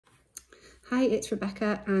Hi, it's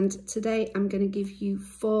Rebecca, and today I'm going to give you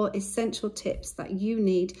 4 essential tips that you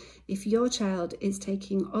need if your child is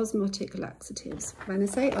taking osmotic laxatives. When I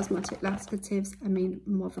say osmotic laxatives, I mean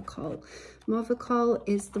Movicol. Movicol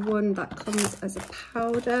is the one that comes as a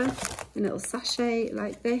powder, a little sachet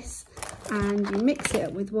like this, and you mix it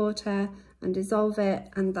up with water and dissolve it,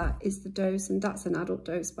 and that is the dose, and that's an adult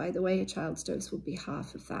dose, by the way. A child's dose will be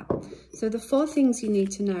half of that. So the 4 things you need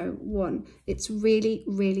to know: 1, it's really,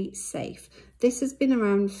 really safe. This has been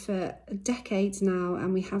around for decades now,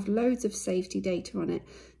 and we have loads of safety data on it.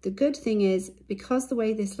 The good thing is, because the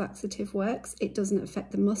way this laxative works, it doesn't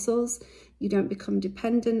affect the muscles, you don't become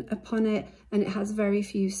dependent upon it, and it has very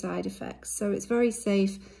few side effects. So it's very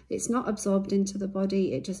safe, it's not absorbed into the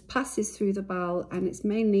body, it just passes through the bowel, and it's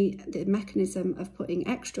mainly the mechanism of putting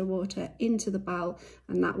extra water into the bowel,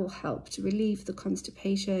 and that will help to relieve the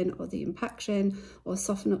constipation or the impaction or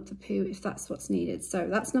soften up the poo if that's what's needed. So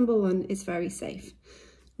that's number 1, is very safe.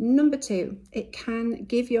 Number 2, it can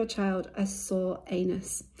give your child a sore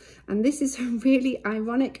anus. And this is a really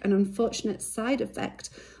ironic and unfortunate side effect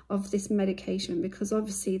of this medication, because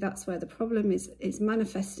obviously that's where the problem is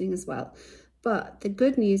manifesting as well. But the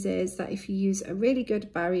good news is that if you use a really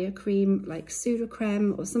good barrier cream like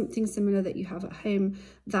Sudocrem or something similar that you have at home,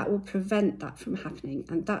 that will prevent that from happening,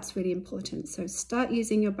 and that's really important. So start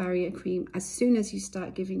using your barrier cream as soon as you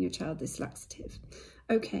start giving your child this laxative.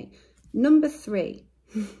 Okay, number 3.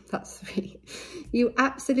 That's 3. You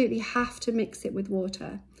absolutely have to mix it with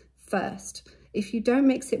water first. If you don't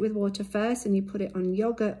mix it with water first and you put it on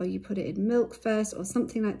yogurt or you put it in milk first or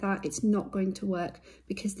something like that, it's not going to work,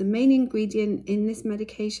 because the main ingredient in this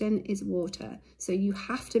medication is water. So you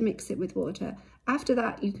have to mix it with water. After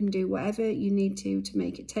that, you can do whatever you need to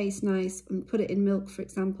make it taste nice and put it in milk, for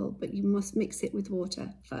example, but you must mix it with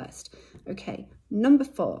water first. Okay, number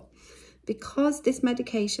 4. Because this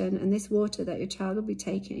medication and this water that your child will be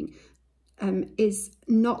taking is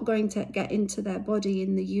not going to get into their body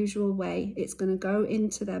in the usual way, it's going to go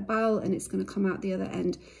into their bowel and it's going to come out the other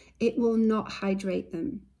end, it will not hydrate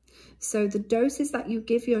them. So the doses that you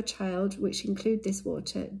give your child, which include this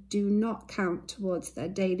water, do not count towards their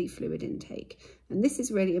daily fluid intake. And this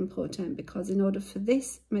is really important, because in order for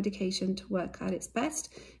this medication to work at its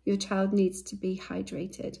best, your child needs to be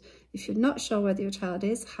hydrated. If you're not sure whether your child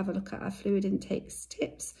is, have a look at our fluid intake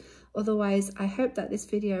tips. Otherwise, I hope that this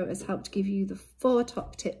video has helped give you the 4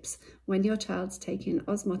 top tips when your child's taking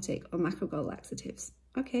osmotic or Macrogol laxatives.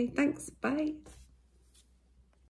 Okay, thanks, bye.